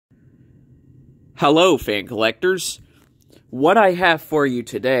Hello, fan collectors. What I have for you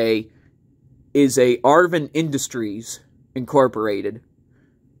today is a Arvin Industries Incorporated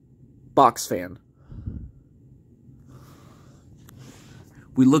box fan.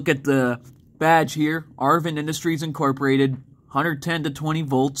 We look at the badge here, Arvin Industries Incorporated, 110 to 20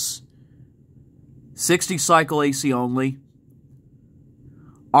 volts, 60 cycle AC only.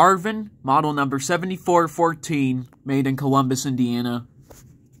 Arvin, model number 7414, made in Columbus, Indiana,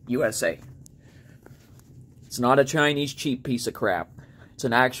 USA. It's not a Chinese cheap piece of crap. It's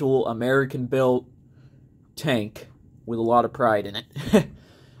an actual American-built tank with a lot of pride in it.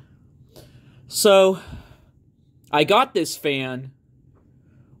 So, I got this fan,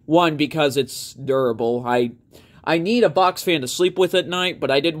 one, because it's durable. I need a box fan to sleep with at night, but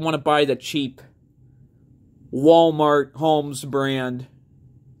I didn't want to buy the cheap Walmart Holmes brand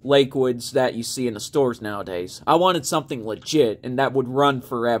Lakewoods that you see in the stores nowadays. I wanted something legit and that would run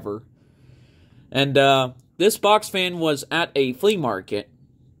forever. And this box fan was at a flea market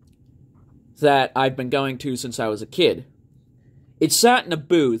that I've been going to since I was a kid. It sat in a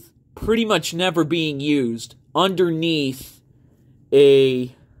booth, pretty much never being used, underneath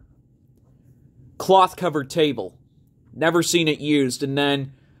a cloth-covered table. Never seen it used, and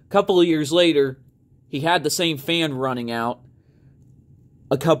then a couple of years later, he had the same fan running out,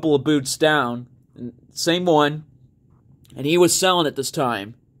 a couple of booths down, same one, and he was selling it this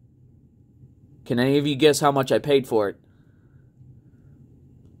time. Can any of you guess how much I paid for it?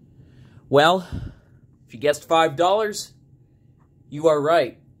 Well, if you guessed $5, you are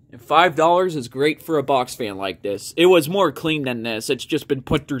right. And $5 is great for a box fan like this. It was more clean than this. It's just been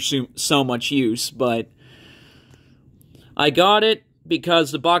put through so much use, but I got it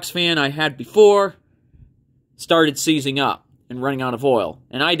because the box fan I had before started seizing up and running out of oil,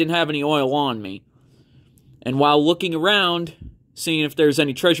 and I didn't have any oil on me. And while looking around, seeing if there's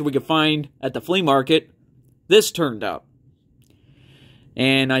any treasure we could find at the flea market, this turned up.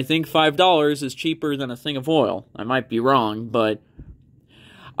 And I think $5 is cheaper than a thing of oil. I might be wrong, but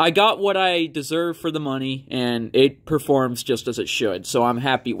I got what I deserve for the money, and it performs just as it should, so I'm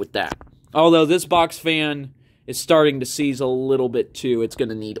happy with that. Although this box fan is starting to seize a little bit too. It's going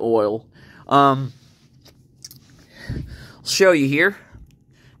to need oil. I'll show you here.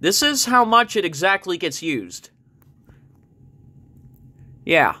 This is how much it exactly gets used.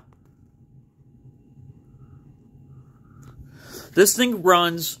 Yeah. This thing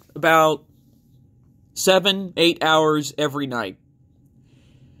runs about 7-8 hours every night.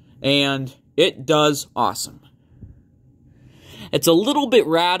 And it does awesome. It's a little bit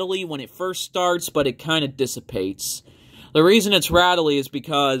rattly when it first starts, but it kind of dissipates. The reason it's rattly is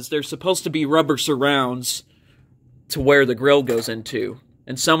because there's supposed to be rubber surrounds to where the grill goes into.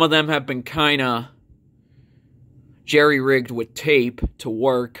 And some of them have been kind of jerry-rigged with tape to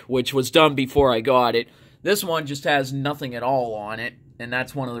work, which was done before I got it. This one just has nothing at all on it, and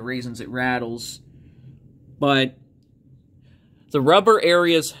that's one of the reasons it rattles. But the rubber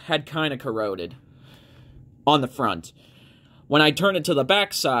areas had kind of corroded on the front. When I turn it to the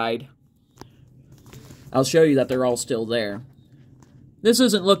back side, I'll show you that they're all still there. This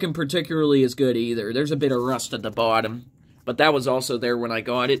isn't looking particularly as good either. There's a bit of rust at the bottom, but that was also there when I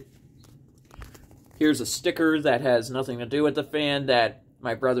got it. Here's a sticker that has nothing to do with the fan that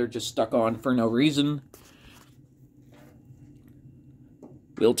my brother just stuck on for no reason.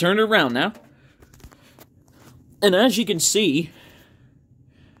 We'll turn it around now. And as you can see,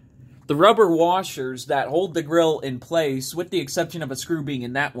 the rubber washers that hold the grill in place, with the exception of a screw being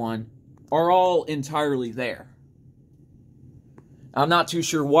in that one, are all entirely there. I'm not too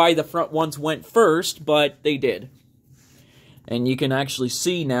sure why the front ones went first, but they did. And you can actually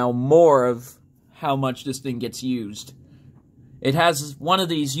see now more of how much this thing gets used. It has one of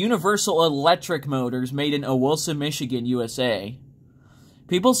these universal electric motors made in Owilson, Michigan, USA.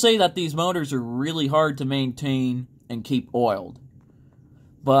 People say that these motors are really hard to maintain and keep oiled.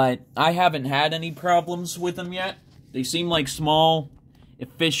 But I haven't had any problems with them yet. They seem like small,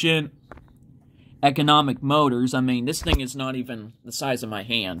 efficient, economic motors. I mean, this thing is not even the size of my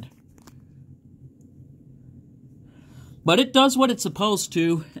hand. But it does what it's supposed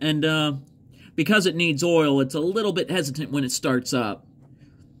to, and because it needs oil, it's a little bit hesitant when it starts up.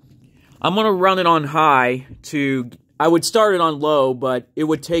 I'm going to run it on high to... I would start it on low, but it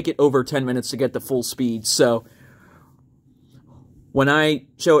would take it over 10 minutes to get to full speed, so when I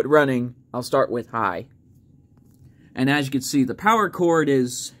show it running, I'll start with high. And as you can see, the power cord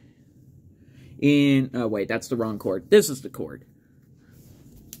is in... Oh, wait, that's the wrong cord. This is the cord.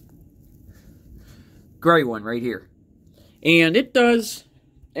 Gray one right here. And it does...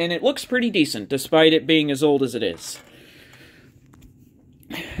 And it looks pretty decent, despite it being as old as it is.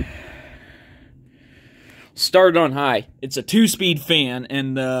 Started on high. It's a 2-speed fan,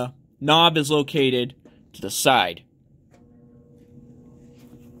 and the knob is located to the side.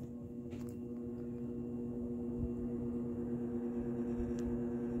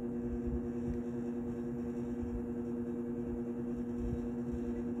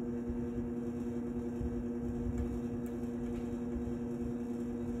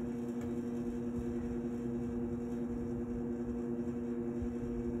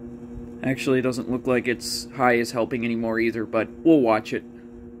 Actually, it doesn't look like its high is helping anymore either, but we'll watch it.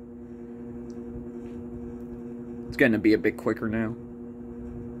 It's going to be a bit quicker now.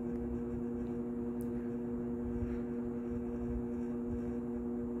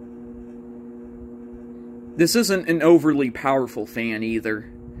 This isn't an overly powerful fan either.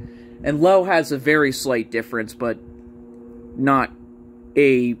 And low has a very slight difference, but not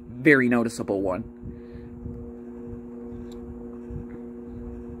a very noticeable one.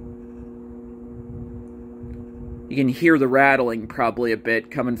 You can hear the rattling probably a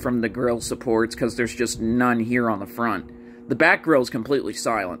bit coming from the grill supports because there's just none here on the front. The back grill is completely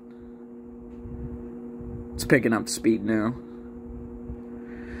silent. It's picking up speed now.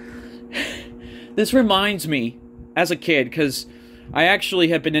 This reminds me, as a kid, because I actually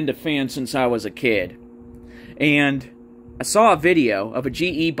have been into fans since I was a kid. And I saw a video of a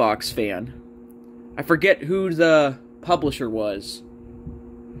GE box fan. I forget who the publisher was.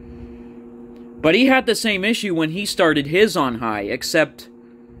 But he had the same issue when he started his on high, except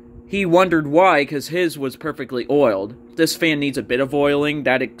he wondered why, because his was perfectly oiled. This fan needs a bit of oiling.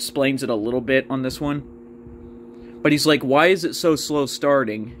 That explains it a little bit on this one. But he's like, why is it so slow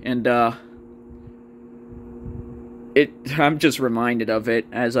starting? And, I'm just reminded of it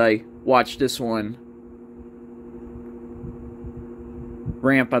as I watch this one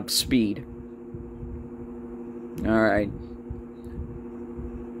ramp up speed. Alright.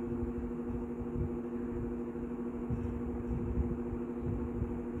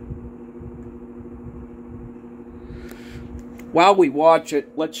 While we watch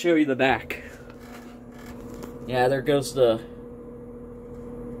it, let's show you the back. Yeah, there goes the...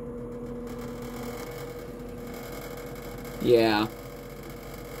 Yeah.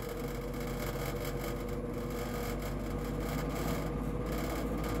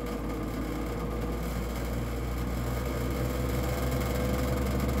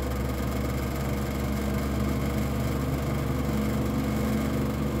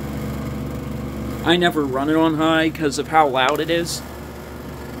 I never run it on high because of how loud it is.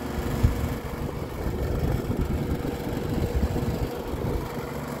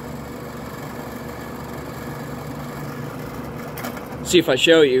 See if I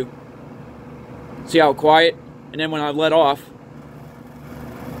show you. See how quiet? And then when I let off.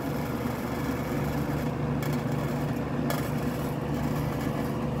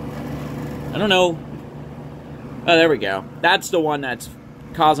 I don't know. Oh, there we go. That's the one that's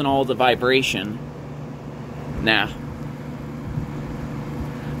causing all the vibration. Nah.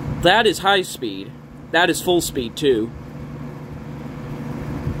 That is high speed. That is full speed too.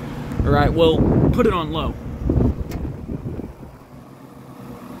 Alright, well, put it on low.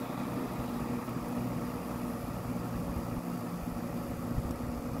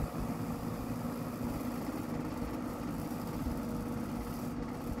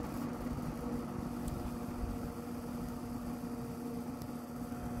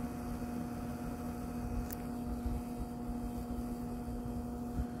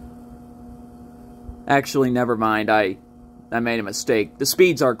 Actually, never mind. I made a mistake. The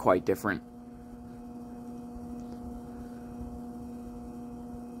speeds are quite different.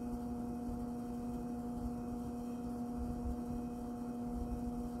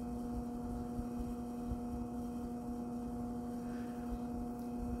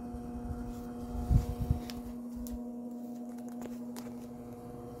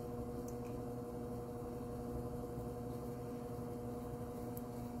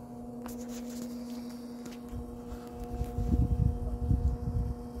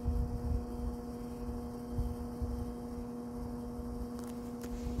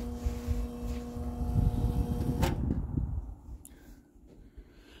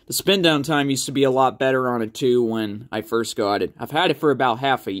 The spin down time used to be a lot better on it too when I first got it. I've had it for about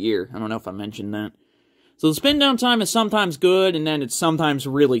half a year. I don't know if I mentioned that. So the spin down time is sometimes good, and then it's sometimes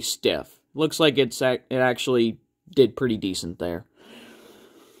really stiff. Looks like it actually did pretty decent there.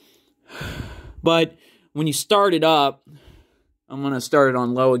 But when you start it up, I'm going to start it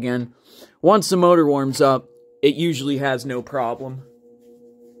on low again. Once the motor warms up, it usually has no problem.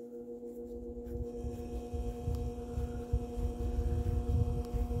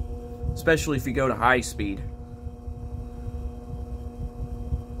 Especially if you go to high speed.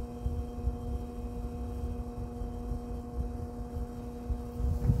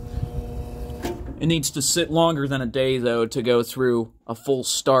 It needs to sit longer than a day, though, to go through a full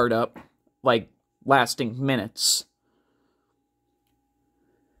startup, like lasting minutes.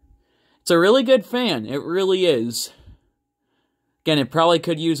 It's a really good fan. It really is. Again, it probably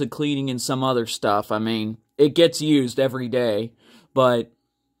could use a cleaning and some other stuff. I mean, it gets used every day. But,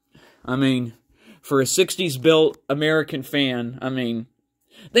 I mean, for a 60s built American fan, I mean,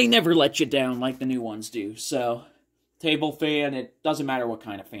 they never let you down like the new ones do. So, table fan, it doesn't matter what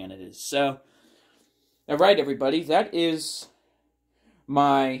kind of fan it is. So, alright everybody, that is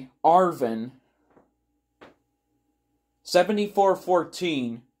my Arvin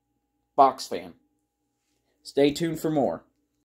 7414 box fan. Stay tuned for more.